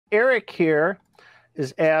Eric here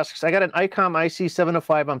asks, I got an Icom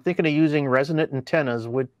IC-705. I'm thinking of using resonant antennas.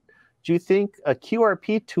 Do you think a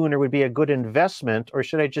QRP tuner would be a good investment, or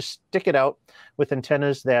should I just stick it out with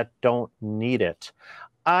antennas that don't need it?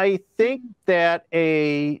 I think that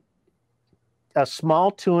a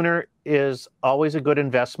small tuner is always a good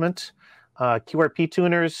investment. QRP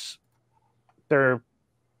tuners,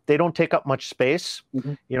 they don't take up much space.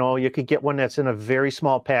 Mm-hmm. You know, you could get one that's in a very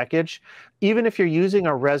small package. Even if you're using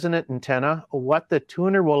a resonant antenna, what the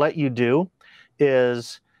tuner will let you do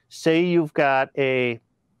is, say you've got a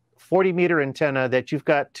 40-meter antenna that you've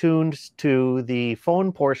got tuned to the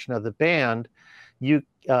phone portion of the band,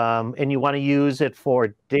 and you want to use it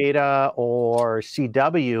for data or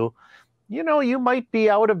CW, you know, you might be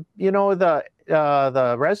out of, you know,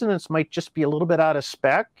 the resonance might just be a little bit out of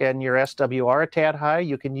spec and your SWR a tad high.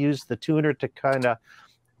 You can use the tuner to kind of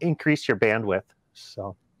increase your bandwidth.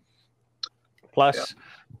 So plus,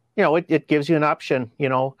 you know, it gives you an option, you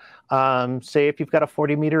know, say if you've got a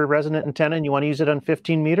 40-meter resonant antenna and you want to use it on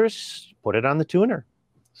 15 meters, put it on the tuner.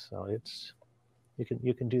 So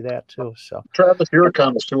you can do that too. So Travis, you're a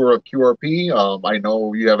connoisseur of QRP. I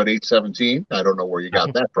know you have an 817. I don't know where you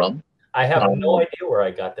got that from. I have no idea where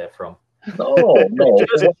I got that from. No. It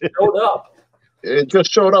just showed up. It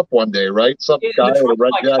just showed up one day, right? Some guy in the with a red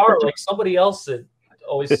trunk of my jacket. car, like somebody else that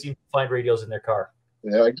always seems to find radios in their car.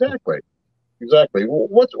 Yeah, exactly. Exactly. Well,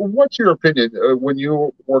 what's your opinion when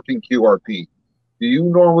you're working QRP? Do you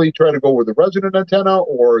normally try to go with a resonant antenna,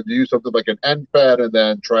 or do you use something like an end-fed and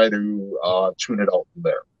then try to tune it out from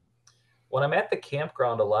there? When I'm at the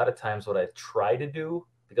campground, a lot of times what I try to do,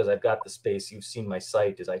 because I've got the space, you've seen my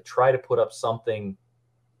site, is I try to put up something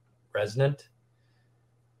resonant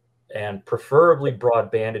and preferably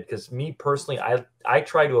broadbanded, because me personally, I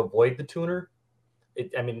try to avoid the tuner.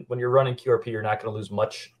 I mean, when you're running QRP, you're not going to lose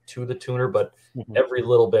much to the tuner, but every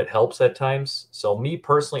little bit helps at times. So me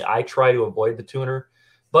personally, I try to avoid the tuner,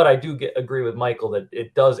 but I do agree with Michael that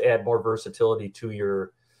it does add more versatility to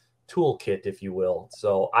your toolkit, if you will.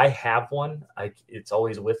 So I have one. It's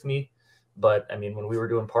always with me. But I mean, when we were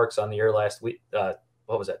doing Parks on the Air last week, what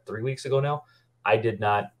was that, 3 weeks ago now? I did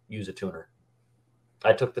not use a tuner.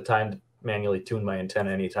 I took the time to manually tune my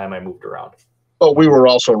antenna anytime I moved around. But we were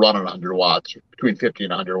also running 100 watts, between 50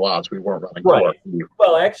 and 100 watts. We weren't running right. QRP.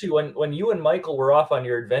 Well, actually, when you and Michael were off on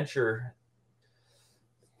your adventure.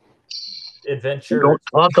 Don't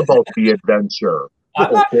talk about the adventure.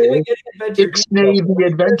 I'm not doing any adventure. Ixnay the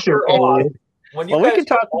adventure. When you guys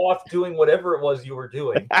were off doing whatever it was you were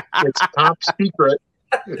doing. It's top secret.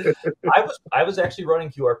 I was actually running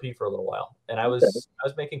QRP for a little while, and I was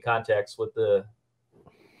making contacts with the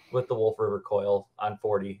Wolf River coil on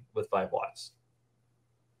 40 with 5 watts.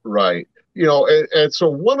 Right. You know, and so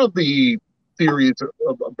one of the theories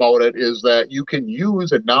about it is that you can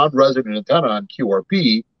use a non-resonant antenna on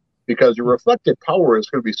QRP because your reflected power is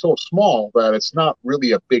going to be so small that it's not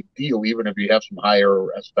really a big deal, even if you have some higher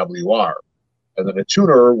SWR. And then a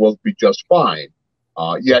tuner will be just fine.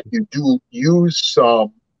 Yet you do lose a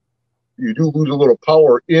little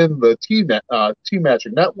power in the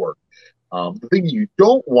T-matching network. The thing you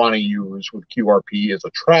don't want to use with QRP is a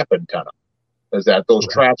trap antenna, is that those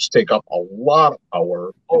traps take up a lot of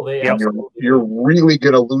power. Oh, they you're really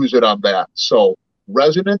going to lose it on that. So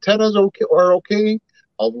resonant antennas are okay.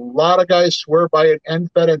 A lot of guys swear by an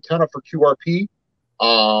end-fed antenna for QRP.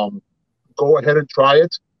 Go ahead and try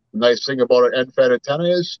it. The nice thing about an end-fed antenna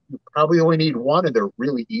is you probably only need one, and they're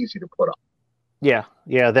really easy to put up. Yeah,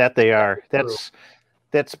 that they are. That's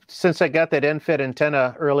since I got that end-fed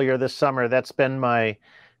antenna earlier this summer, that's been my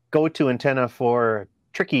go-to antenna for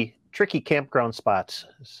tricky campground spots.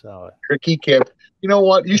 So tricky camp. You know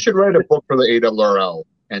what? You should write a book for the ARRL.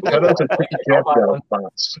 Antennas and tricky campground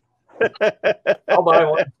spots. I'll buy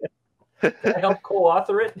one. Can I help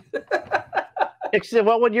co-author it? Except,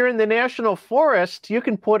 well, when you're in the national forest, you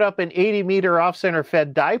can put up an 80-meter off-center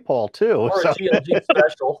fed dipole too. Or a GLG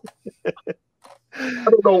special. I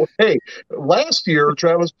don't know. Hey, last year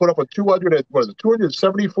Travis put up a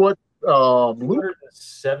 270 foot loop.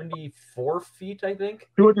 274 feet, I think.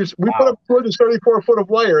 We put up 274 foot of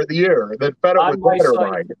wire in the air, and then fed it with ladder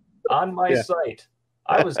line. On my site,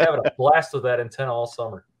 I was having a blast with that antenna all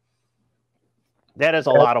summer. That is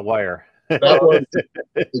a lot of wire. That was the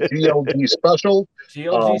GLG special.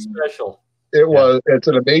 GLG special. It's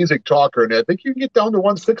an amazing talker, and I think you can get down to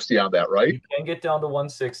 160 on that, right? You can get down to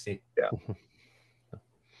 160. Yeah.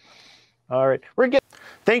 All right.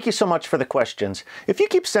 Thank you so much for the questions. If you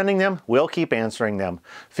keep sending them, we'll keep answering them.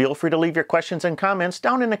 Feel free to leave your questions and comments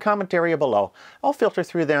down in the comment area below. I'll filter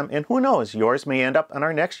through them, and who knows, yours may end up on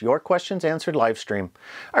our next Your Questions Answered live stream.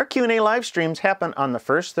 Our Q&A live streams happen on the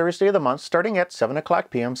first Thursday of the month starting at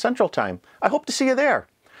 7:00 p.m. Central Time. I hope to see you there.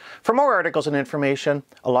 For more articles and information,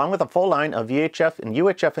 along with a full line of VHF and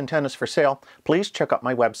UHF antennas for sale, please check out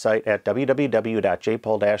my website at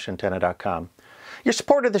www.jpol-antenna.com. Your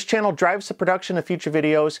support of this channel drives the production of future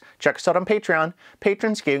videos. Check us out on Patreon.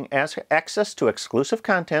 Patrons gain access to exclusive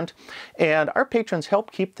content, and our patrons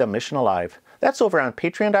help keep the mission alive. That's over on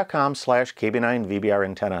patreon.com/KB9VBR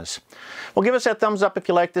Antennas. Well, give us that thumbs up if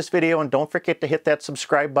you like this video, and don't forget to hit that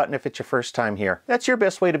subscribe button if it's your first time here. That's your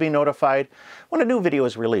best way to be notified when a new video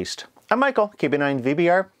is released. I'm Michael,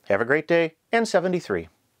 KB9VBR. Have a great day, and 73.